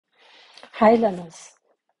Hi learners,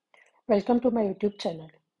 welcome to my YouTube channel.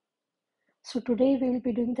 So today we will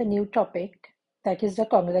be doing the new topic, that is the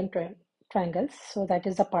congruent triangles. So that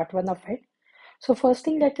is the part 1 of it. So first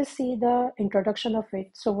thing, let us see the introduction of it.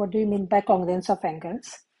 So what do you mean by congruence of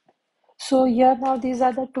angles? So here now these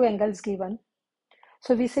are the two angles given.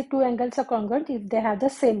 So we say two angles are congruent if they have the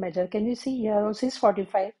same measure. Can you see here also is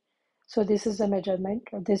 45. So this is the measurement,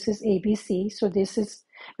 or this is ABC. So this is,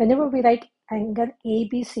 whenever we write angle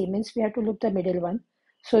ABC means we have to look the middle one.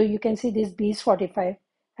 So you can see this B is 45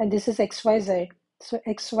 and this is XYZ. So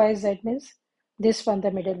XYZ means this one,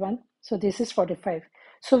 the middle one. So this is 45.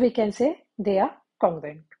 So we can say they are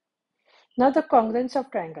congruent. Now the congruence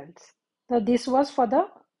of triangles. Now this was for the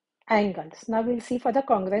angles. Now we'll see for the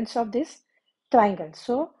congruence of this triangles.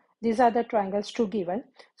 So these are the triangles two given.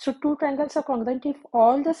 So two triangles are congruent if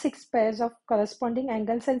all the 6 pairs of corresponding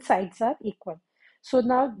angles and sides are equal. So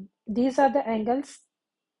now these are the angles,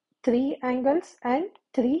 3 angles and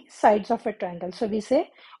 3 sides of a triangle. So we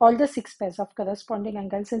say all the 6 pairs of corresponding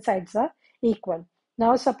angles and sides are equal.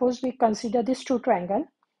 Now suppose we consider this two triangle.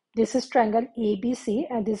 This is triangle ABC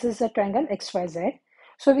and this is the triangle XYZ.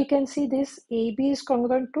 So we can see this AB is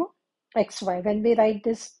congruent to XY. When we write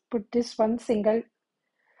this, put this one single,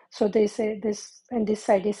 so they say this and this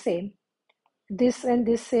side is same. This and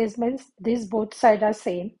this says means these both sides are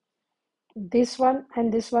same. This one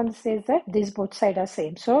and this one says that these both sides are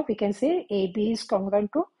same. So we can say AB is congruent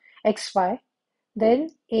to XY,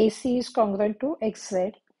 then AC is congruent to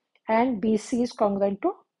XZ, and BC is congruent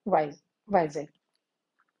to YZ.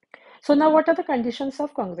 So now what are the conditions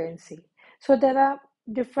of congruency? So there are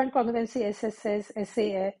different congruency SSS,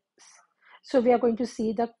 SAS. So we are going to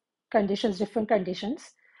see the conditions, different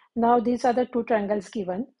conditions. Now these are the two triangles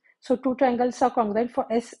given. So two triangles are congruent for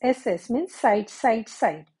SS means side, side,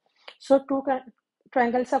 side. So two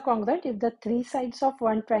triangles are congruent if the 3 sides of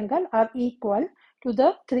one triangle are equal to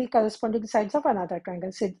the 3 corresponding sides of another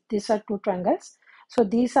triangle. So these are two triangles. So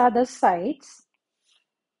these are the sides.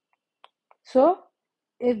 So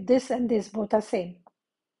if this and this both are same,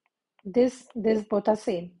 this both are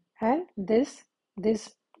same, and this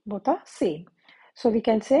both are same. So we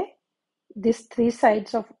can say these 3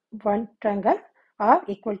 sides of one triangle are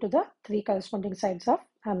equal to the 3 corresponding sides of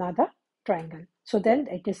another triangle. So then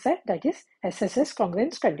it is said that is SSS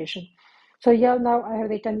congruence condition. So here now I have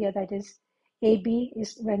written here that is AB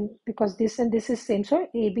is when, because this and this is same, so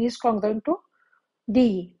AB is congruent to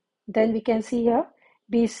DE. Then we can see here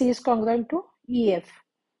BC is congruent to EF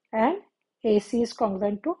and AC is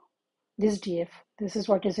congruent to this DF. This is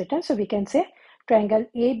what is written. So we can say triangle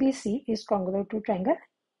ABC is congruent to triangle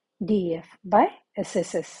DEF by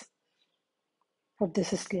SSS. Hope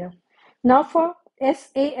this is clear. Now for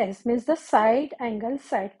SAS means the side angle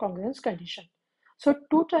side congruence condition. So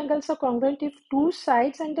two triangles are congruent if two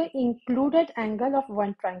sides and the included angle of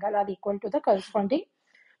one triangle are equal to the corresponding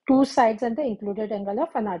two sides and the included angle of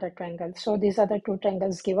another triangle. So these are the two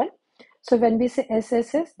triangles given. So when we say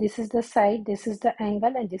SSS, this is the side, this is the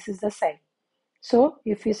angle, and this is the side. So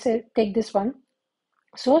if you say take this one,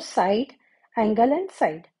 so side, angle, and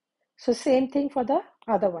side. So same thing for the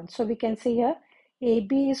other one. So we can say here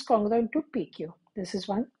AB is congruent to PQ. This is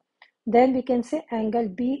one. Then we can say angle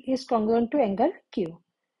B is congruent to angle Q.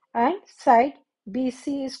 And side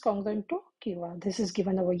BC is congruent to QR. This is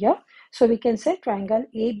given over here. So we can say triangle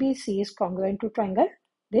ABC is congruent to triangle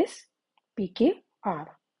this PQR.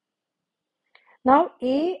 Now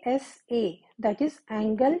ASA, that is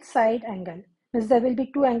angle side angle, means there will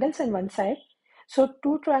be two angles and one side. So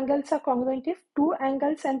two triangles are congruent if two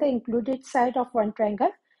angles and the included side of one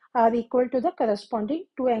triangle are equal to the corresponding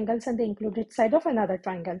two angles and the included side of another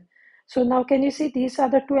triangle. So now can you see these are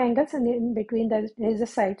the two angles and in between there is a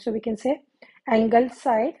side. So we can say angle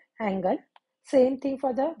side angle. Same thing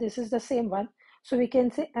for the, this is the same one. So we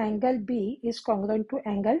can say angle B is congruent to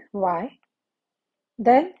angle Y.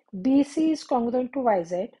 Then BC is congruent to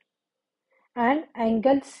YZ and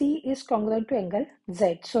angle C is congruent to angle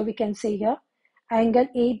Z. So we can say here angle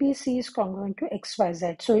ABC is congruent to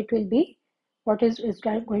XYZ. So it will be, what is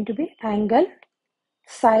going to be angle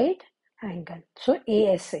side angle. So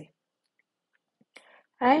ASA.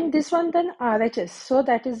 And this one then RHS. So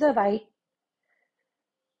that is the right,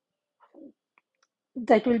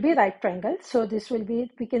 that will be right triangle. So this will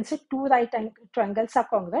be, we can say two right triangles are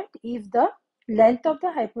congruent if the length of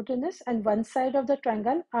the hypotenuse and one side of the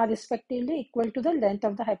triangle are respectively equal to the length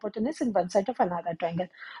of the hypotenuse and one side of another triangle.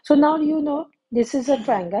 So now you know this is a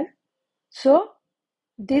triangle. So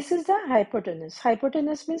this is the hypotenuse.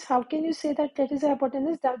 Hypotenuse means how can you say that that is a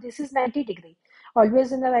hypotenuse? Now this is 90 degree.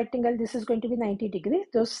 Always in the right angle, this is going to be 90 degree.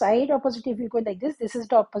 So side opposite, if you go like this is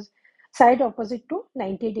the opposite Side opposite to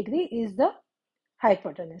 90 degree is the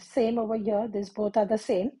hypotenuse. Same over here, these both are the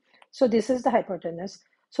same. So this is the hypotenuse.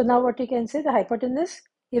 So now what you can say, the hypotenuse,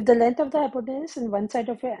 if the length of the hypotenuse in one side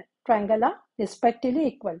of a triangle are respectively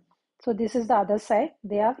equal. So this is the other side,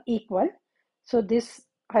 they are equal. So this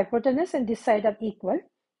hypotenuse and this side are equal.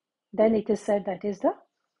 Then it is said that is the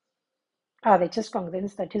RHS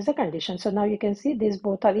congruence, that is the condition. So now you can see these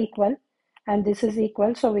both are equal and this is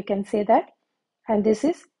equal. So we can say that, and this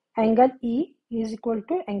is angle E is equal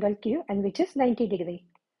to angle Q, and which is 90 degree.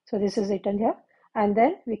 So this is written here. And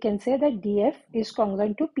then we can say that DF is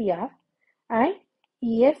congruent to PR and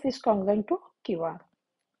EF is congruent to QR.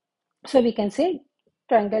 So we can say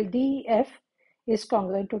triangle DEF is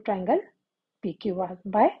congruent to triangle PQR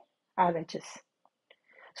by RHS.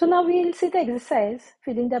 So now we will see the exercise,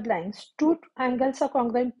 fill in the blanks. Two angles are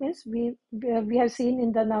congruent means we have seen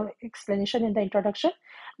in the now explanation in the introduction,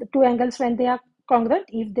 the two angles when they are congruent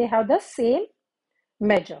if they have the same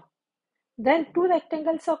measure. Then two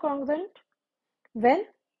rectangles are congruent when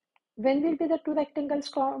will be the two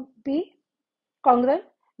rectangles be congruent?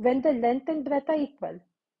 When the length and breadth are equal.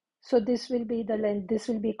 So this will be the length, this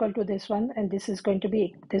will be equal to this one, and this is going to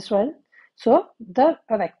be this one. So the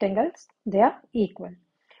rectangles, they are equal.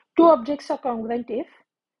 Two objects are congruent if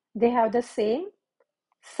they have the same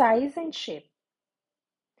size and shape.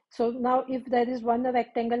 So now if there is one a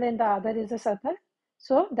rectangle and the other is a circle,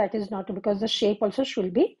 so that is not, because the shape also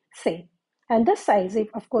should be same. And the size, if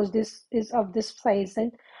of course this is of this size,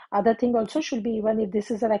 and other thing also should be, even if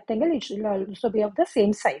this is a rectangle, it should also be of the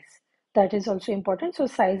same size. That is also important. So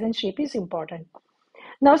size and shape is important.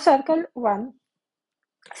 Now circle 1,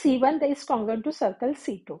 C1 is congruent to circle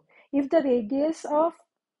C2. If the radius of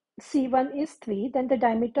C1 is 3, then the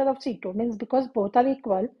diameter of C2 means, because both are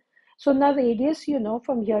equal. So now radius, you know,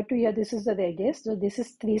 from here to here, this is the radius. So this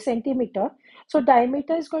is 3 centimeter. So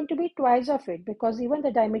diameter is going to be twice of it, because even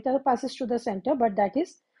the diameter passes to the center, but that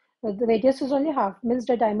is, the radius is only half, means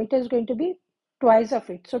the diameter is going to be twice of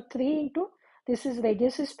it. So 3 into, this is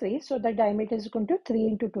radius is 3. So the diameter is going to 3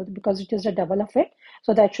 into 2, because it is a double of it.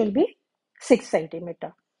 So that should be 6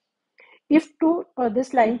 centimeter. If two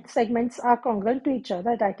these line segments are congruent to each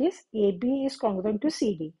other, that is AB is congruent to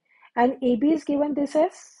CD, and AB is given this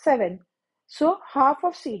as 7. So half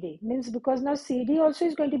of CD means, because now CD also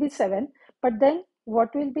is going to be 7, but then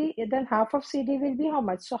what will be, then half of CD will be how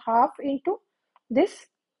much? So half into this,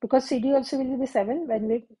 because CD also will be 7 when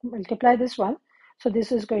we multiply this one. So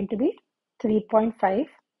this is going to be 3.5,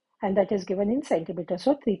 and that is given in centimeter.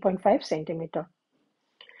 So 3.5 centimeter.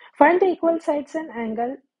 Find the equal sides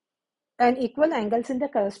and equal angles in the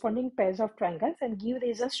corresponding pairs of triangles, and give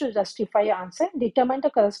reasons to justify your answer. Determine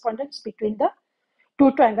the correspondence between the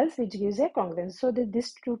two triangles, which gives a congruence. So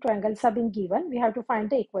these two triangles have been given. We have to find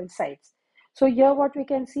the equal sides. So here what we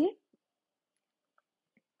can see,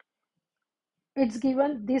 it's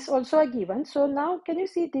given, this also are given. So now can you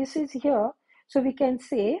see this is here? So we can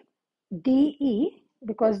say DE,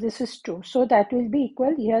 because this is 2. So that will be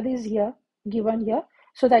equal, here is here, given here.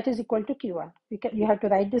 So that is equal to Q1. You have to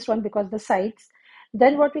write this one because the sides.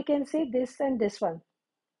 Then what we can say, this and this one,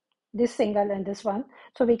 this single and this one.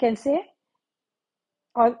 So we can say,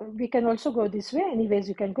 or we can also go this way. Anyways,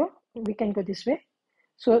 we can go this way.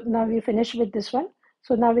 So now we finish with this one.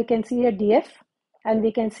 So now we can see a DF and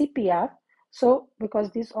we can see PR. So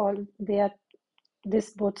because these all, they are, this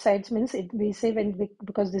both sides means it, we say when we,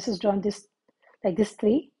 because this is drawn this like this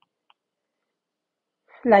 3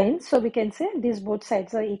 lines, so we can say these both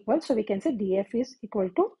sides are equal. So we can say DF is equal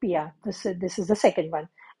to PR. This is the second one.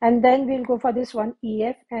 And then we'll go for this one,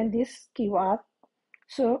 EF and this QR.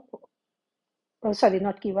 So sorry,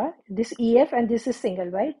 not QR, this EF and this is single,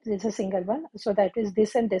 right? This is a single one. So that is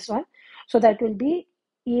this and this one. So that will be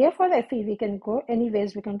EF or FE. We can go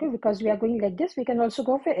anyways, we can go, because we are going like this. We can also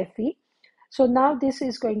go for FE. So now this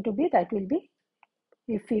is going to be, that will be,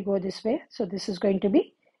 if we go this way, so this is going to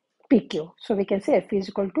be PQ. So we can say F is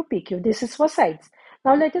equal to PQ. This is for sides.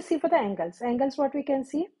 Now let us see for the angles. Angles, what we can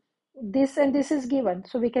see, this and this is given.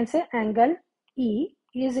 So we can say angle E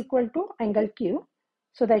is equal to angle Q.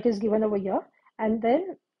 So that is given over here. And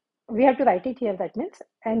then we have to write it here, that means,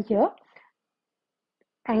 and here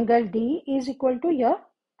angle D is equal to here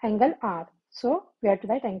angle R. So we have to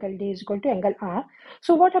write angle D is equal to angle R.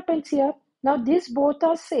 So what happens here? Now these both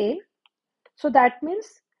are same. So that means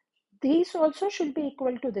these also should be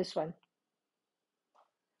equal to this one.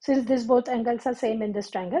 Since these both angles are same in this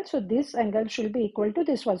triangle, so this angle should be equal to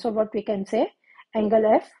this one. So what we can say, angle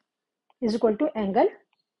F is equal to angle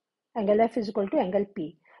F is equal to angle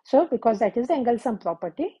P. So because that is the angle sum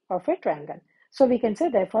property of a triangle. So we can say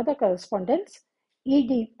therefore the correspondence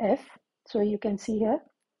EDF, so you can see here,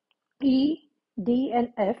 E, D and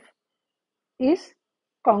F is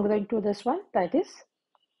congruent to this one, that is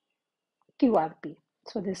QRP.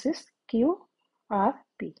 So this is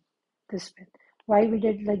QRP, this one. Why we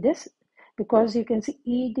did like this? Because you can see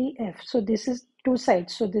EDF. So this is two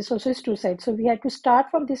sides. So this also is two sides. So we have to start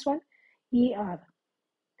from this one, ER,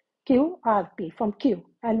 QRP, from Q,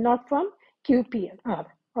 and not from QPR.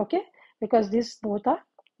 Okay? Because these both are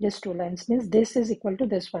just two lines, means this is equal to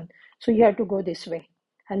this one. So you have to go this way.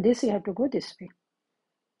 And this you have to go this way.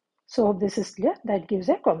 So this is clear. That gives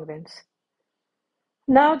a congruence.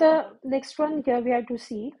 Now the next one here we have to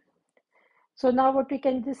see. So now what we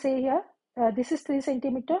can say here, this is 3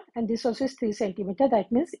 centimeter and this also is 3 centimeter.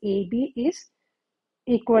 That means AB is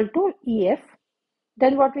equal to EF.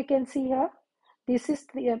 Then what we can see here, this is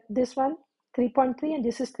this one 3.3 and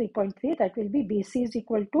this is 3.3. That will be BC is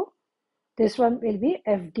equal to, this one will be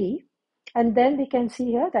FD. And then we can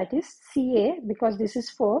see here that is CA, because this is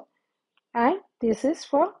 4 and this is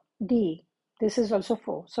for D. This is also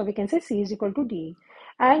 4. So we can say C is equal to D.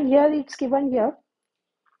 And here it's given here,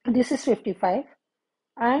 this is 55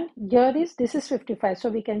 and here is, this is 55. So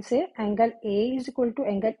we can say angle A is equal to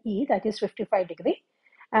angle E, that is 55 degree.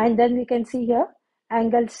 And then we can see here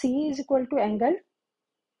angle C is equal to angle,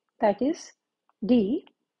 that is D,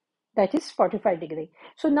 that is 45 degree.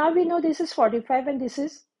 So now we know this is 45 and this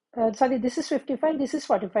is this is 55 and this is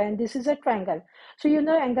 45 and this is a triangle. So you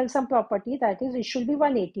know angle sum property, that is it should be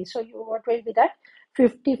 180. So what will be that?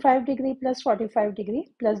 55 degree plus 45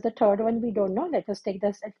 degree plus the third one we don't know. Let us take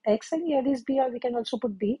this at X and here is B, or we can also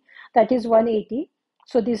put B, that is 180.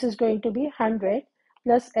 So this is going to be 100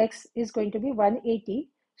 plus X is going to be 180.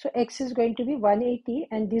 So X is going to be 180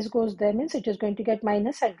 and this goes there, means it is going to get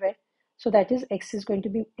minus 100. So that is X is going to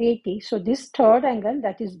be 80. So this third angle,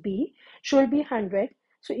 that is B, should be 100.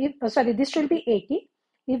 So if, this should be 80.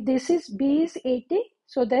 If this is B is 80,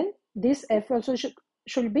 so then this F also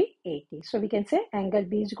should be 80. So we can say angle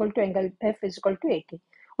B is equal to angle F is equal to 80.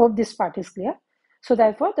 Hope this part is clear. So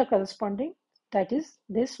therefore the corresponding, that is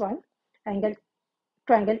this one, angle,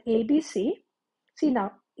 triangle ABC. See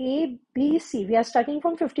now, ABC, we are starting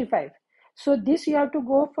from 55. So this you have to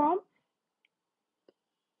go from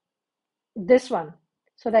this one.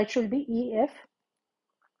 So that should be EF.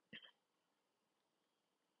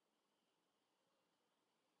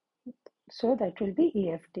 So that will be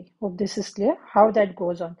EFT. Hope this is clear how that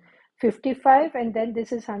goes on. 55 and then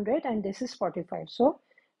this is 100 and this is 45. So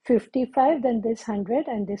 55, then this 100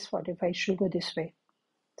 and this 45 should go this way.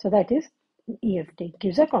 So that is EFT,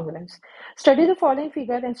 gives a congruence. Study the following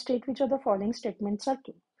figure and state which of the following statements are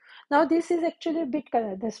true. Now this is actually a bit,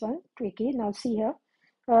 this one tricky. Now see here,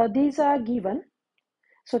 these are given.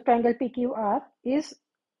 So triangle PQR is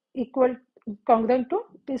equal, congruent to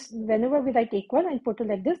this. Whenever we write equal and put it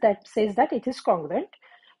like this, that says that it is congruent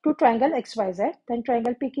to triangle XYZ. Then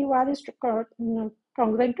triangle PQR is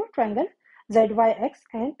congruent to triangle ZYX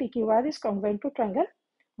and PQR is congruent to triangle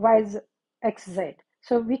YXZ.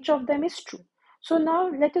 So which of them is true? So now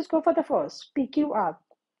let us go for the first, PQR.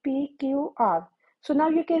 PQR. So now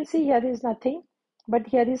you can see here is nothing, but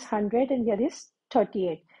here is 100 and here is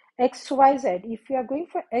 38. XYZ, if you are going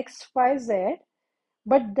for XYZ,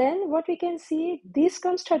 but then what we can see, this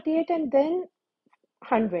comes 38 and then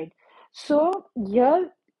 100. So here,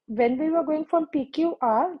 when we were going from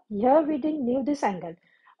PQR, here we didn't knew this angle.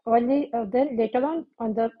 Only then later on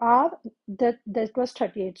the R, that was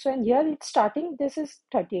 38. So and here it's starting, this is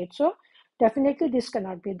 38. So definitely this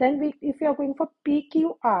cannot be. Then if you are going for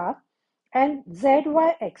PQR and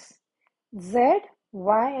ZYX, Z,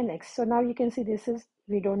 Y and X. So now you can see this is,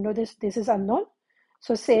 we don't know this is unknown.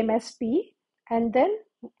 So same as P, and then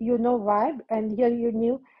you know Y, and here you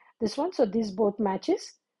knew this one. So this both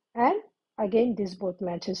matches, and again this both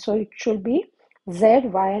matches. So it should be Z,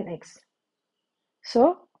 Y and X.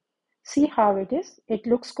 So see how it is. It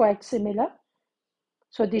looks quite similar.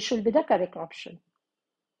 So this should be the correct option.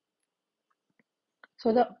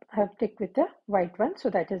 So I have ticked with the white one. So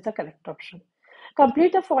that is the correct option.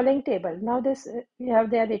 Complete the following table. Now this we have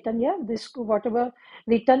there written here. This whatever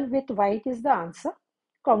written with white is the answer.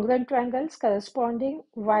 Congruent triangles corresponding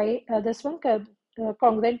this one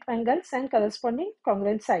congruent triangles and corresponding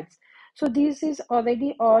congruent sides. So this is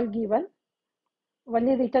already all given.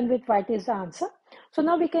 Only written with white is the answer. So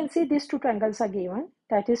now we can see these two triangles are given.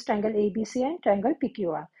 That is triangle ABC and triangle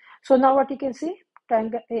PQR. So now what you can see,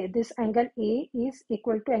 triangle A, this angle A is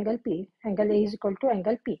equal to angle P. Angle A is equal to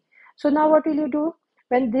angle P. So now what will you do?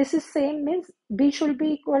 When this is same, means B should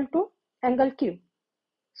be equal to angle Q.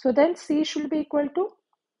 So then C should be equal to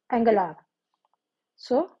angle R.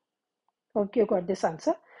 So hope you got this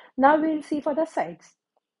answer. Now we will see for the sides.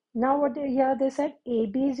 Now what here they said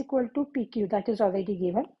AB is equal to PQ, that is already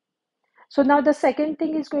given. So now the second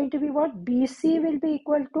thing is going to be what? BC will be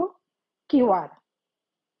equal to QR.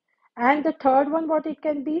 And the third one, what it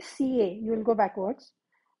can be? CA, you will go backwards.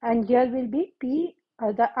 And here will be P,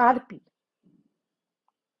 the RP.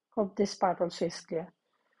 Hope this part also is clear.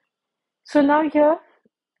 So now here,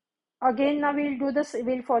 again, now we'll do this,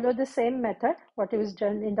 we'll follow the same method, what was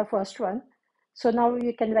done in the first one. So now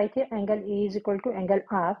you can write here angle A is equal to angle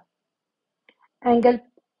R, angle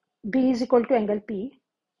B is equal to angle P,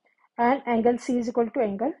 and angle C is equal to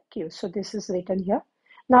angle Q. So this is written here.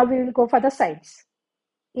 Now we will go for the sides.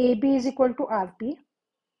 AB is equal to RP,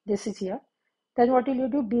 this is here. Then what will you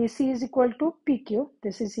do? BC is equal to PQ,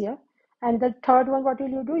 this is here. And the third one, what will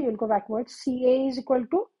you do? You'll go backwards. CA is equal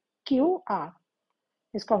to QR,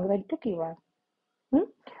 is congruent to QR.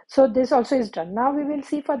 So this also is done. Now we will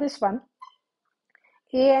see for this one,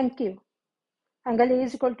 A and Q. Angle A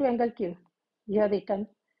is equal to angle Q, here written.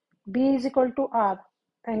 B is equal to R,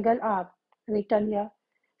 angle R, written here.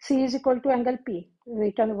 C is equal to angle P,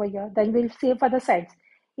 written over here. Then we'll see for the sides.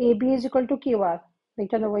 AB is equal to QR,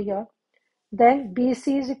 written over here. Then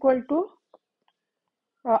BC is equal to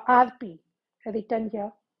RP, written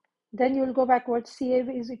here. Then you will go backwards. CA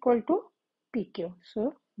is equal to PQ.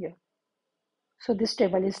 So here. So this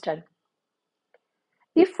table is done.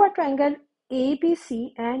 If for triangle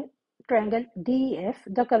ABC and triangle DEF,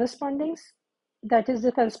 the corresponding, that is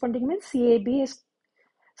the corresponding means CAB is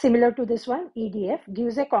similar to this one, EDF,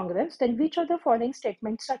 gives a congruence, then which of the following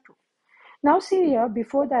statements are true? Now see here,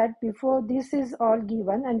 before this is all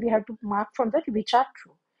given and we have to mark from that which are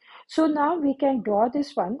true. So now we can draw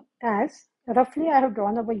this one as, roughly I have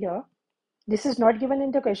drawn over here. This is not given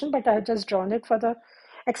in the question, but I have just drawn it for the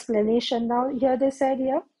explanation. Now here they said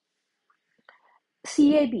here,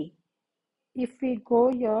 CAB. If we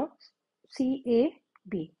go here,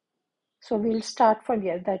 CAB. So we'll start from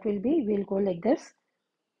here. That will be, we'll go like this.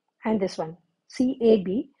 And this one, CAB.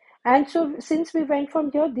 And so since we went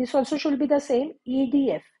from here, this also should be the same,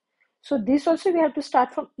 EDF. So this also we have to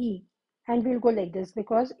start from E. And we'll go like this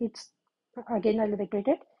because it's, again I'll repeat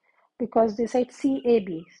it, because they said CAB.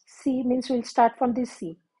 C means we'll start from this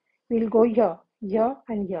C. We'll go here, here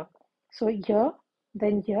and here. So here,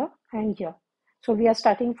 then here and here. So we are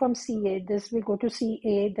starting from CA. This will go to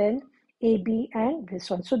CA, then AB and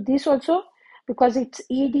this one. So this also, because it's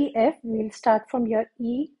EDF, we'll start from here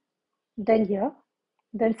E, then here.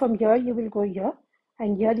 Then from here you will go here,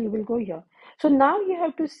 and here you will go here. So now you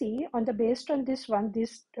have to see on the based on this one,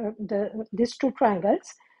 these two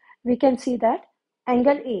triangles, we can see that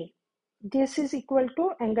angle A, this is equal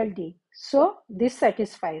to angle D. So this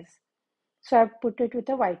satisfies. So I've put it with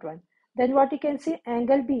a white one. Then what you can see,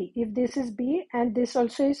 angle B, if this is B and this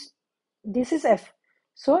also is, this is F.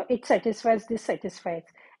 So it satisfies, this satisfies.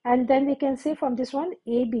 And then we can say from this one,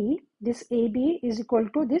 AB, this AB is equal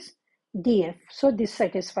to this DF. So this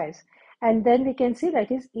satisfies. And then we can see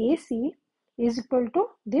that is AC is equal to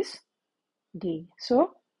this D.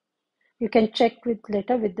 So you can check with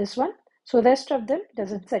later with this one. So rest of them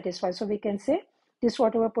doesn't satisfy. So we can say this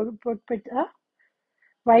whatever put with a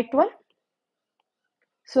white one.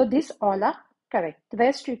 So these all are correct. The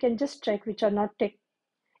rest you can just check which are not ticked.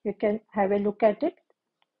 You can have a look at it.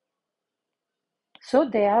 So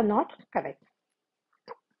they are not correct.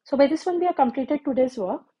 So by this one we have completed today's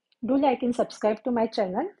work. Do like and subscribe to my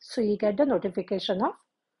channel so you get the notification of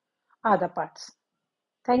other parts.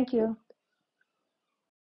 Thank you.